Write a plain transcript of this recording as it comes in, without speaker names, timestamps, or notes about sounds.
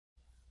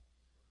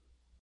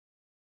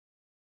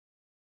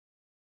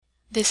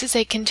This is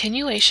a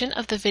continuation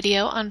of the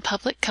video on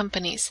public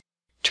companies.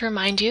 To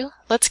remind you,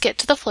 let's get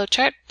to the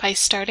flowchart by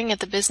starting at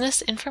the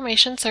Business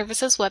Information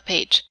Services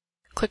webpage.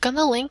 Click on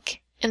the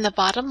link in the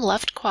bottom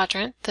left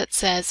quadrant that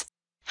says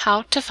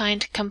How to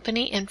Find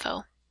Company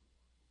Info.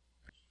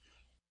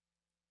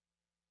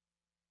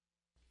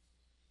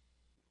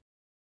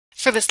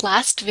 For this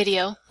last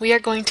video, we are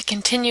going to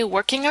continue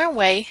working our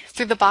way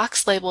through the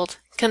box labeled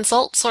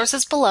Consult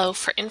Sources Below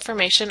for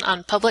information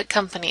on public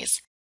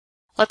companies.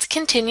 Let's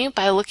continue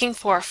by looking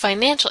for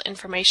financial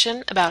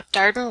information about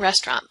Darden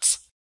Restaurants.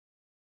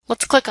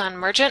 Let's click on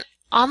Merchant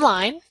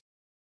Online,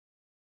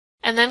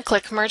 and then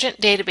click Merchant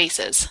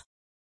Databases.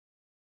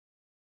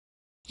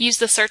 Use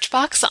the search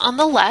box on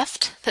the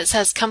left that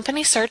says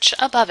Company Search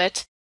above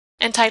it,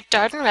 and type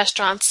Darden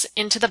Restaurants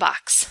into the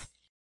box.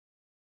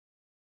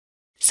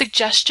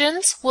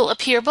 Suggestions will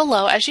appear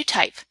below as you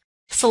type.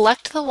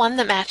 Select the one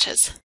that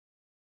matches.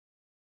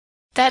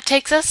 That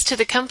takes us to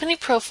the company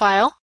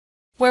profile,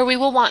 where we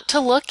will want to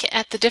look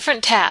at the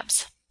different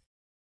tabs.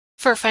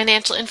 For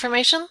financial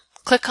information,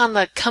 click on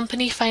the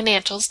Company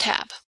Financials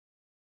tab.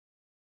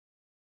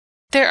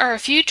 There are a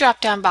few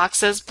drop-down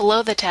boxes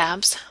below the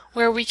tabs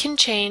where we can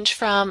change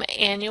from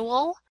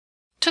annual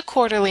to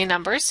quarterly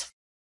numbers,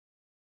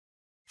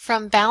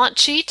 from balance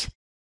sheet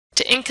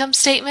to income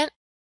statement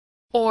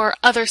or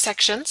other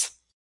sections,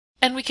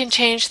 and we can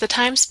change the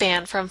time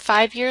span from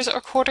 5 years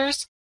or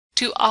quarters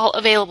to all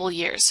available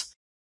years,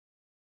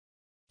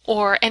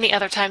 or any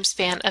other time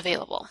span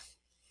available.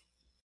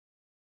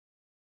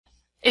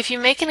 If you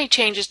make any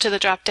changes to the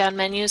drop-down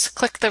menus,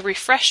 click the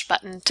Refresh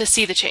button to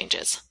see the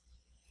changes.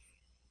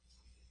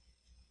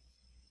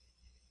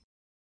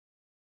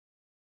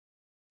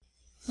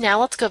 Now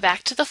let's go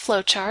back to the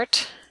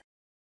flowchart,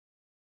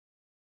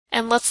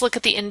 and let's look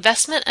at the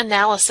Investment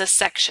Analysis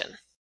section.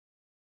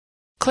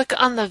 Click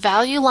on the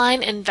Value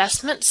Line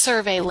Investment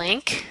Survey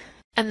link,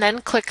 and then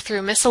click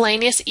through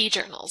Miscellaneous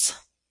e-journals.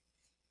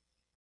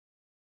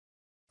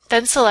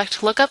 Then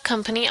select Lookup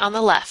Company on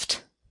the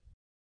left.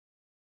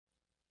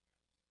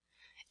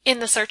 In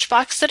the search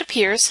box that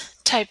appears,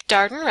 type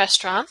Darden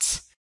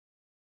Restaurants,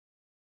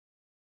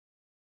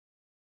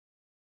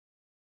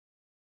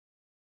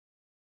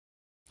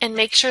 and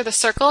make sure the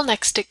circle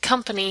next to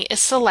Company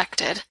is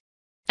selected,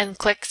 and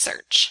click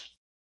Search.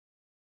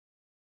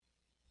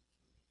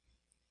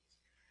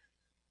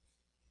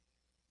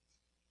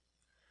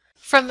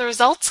 From the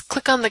results,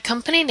 click on the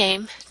company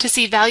name to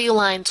see Value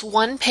Line's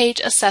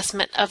one-page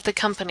assessment of the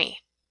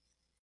company.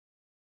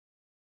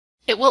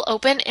 It will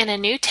open in a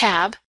new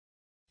tab,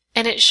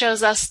 and it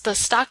shows us the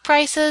stock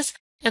prices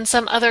and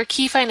some other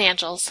key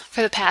financials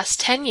for the past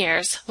 10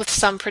 years with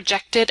some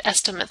projected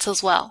estimates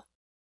as well.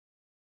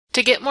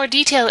 To get more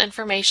detailed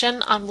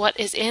information on what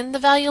is in the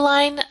Value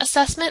Line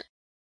assessment,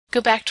 go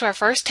back to our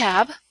first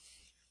tab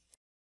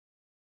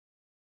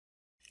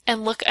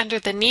and look under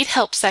the Need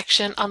Help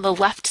section on the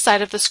left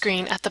side of the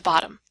screen at the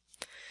bottom.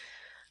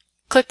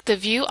 Click the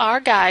View Our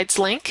Guides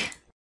link,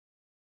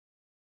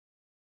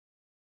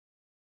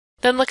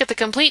 then look at the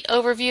complete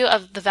overview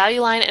of the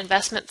Value Line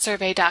Investment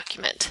Survey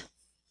document.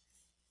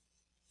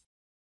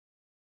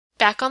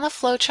 Back on the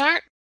flowchart,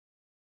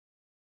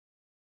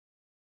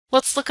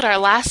 let's look at our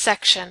last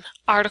section,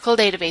 Article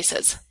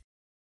Databases.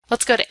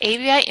 Let's go to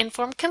ABI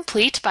Inform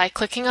Complete by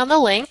clicking on the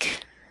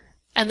link,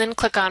 and then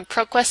click on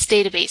ProQuest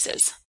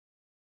Databases.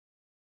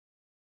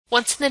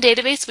 Once in the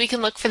database, we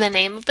can look for the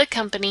name of the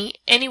company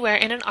anywhere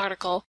in an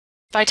article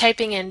by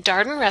typing in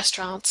Darden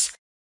Restaurants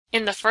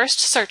in the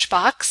first search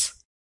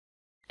box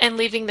and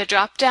leaving the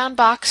drop-down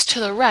box to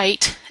the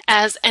right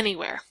as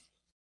Anywhere.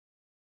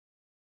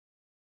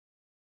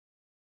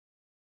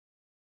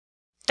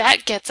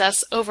 That gets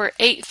us over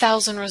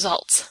 8,000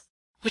 results,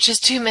 which is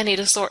too many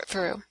to sort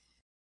through.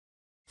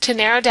 To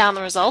narrow down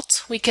the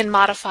results, we can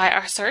modify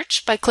our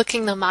search by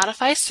clicking the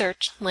Modify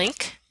Search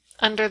link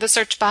under the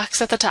search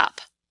box at the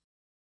top.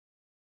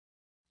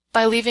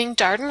 By leaving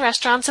Darden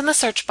Restaurants in the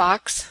search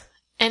box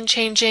and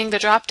changing the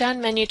drop-down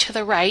menu to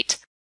the right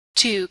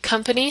to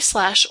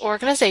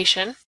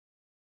Company/Organization,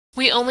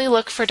 we only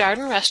look for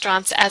Darden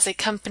Restaurants as a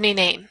company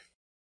name.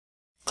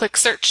 Click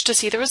Search to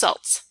see the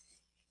results.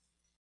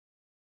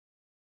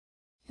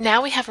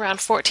 Now we have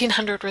around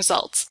 1,400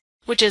 results,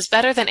 which is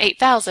better than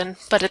 8,000,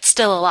 but it's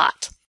still a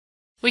lot.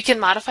 We can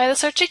modify the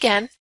search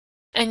again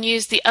and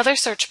use the other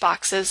search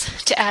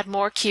boxes to add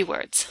more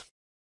keywords.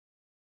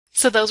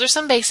 So those are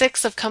some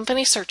basics of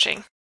company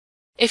searching.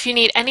 If you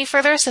need any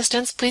further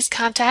assistance, please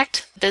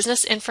contact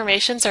Business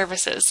Information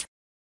Services.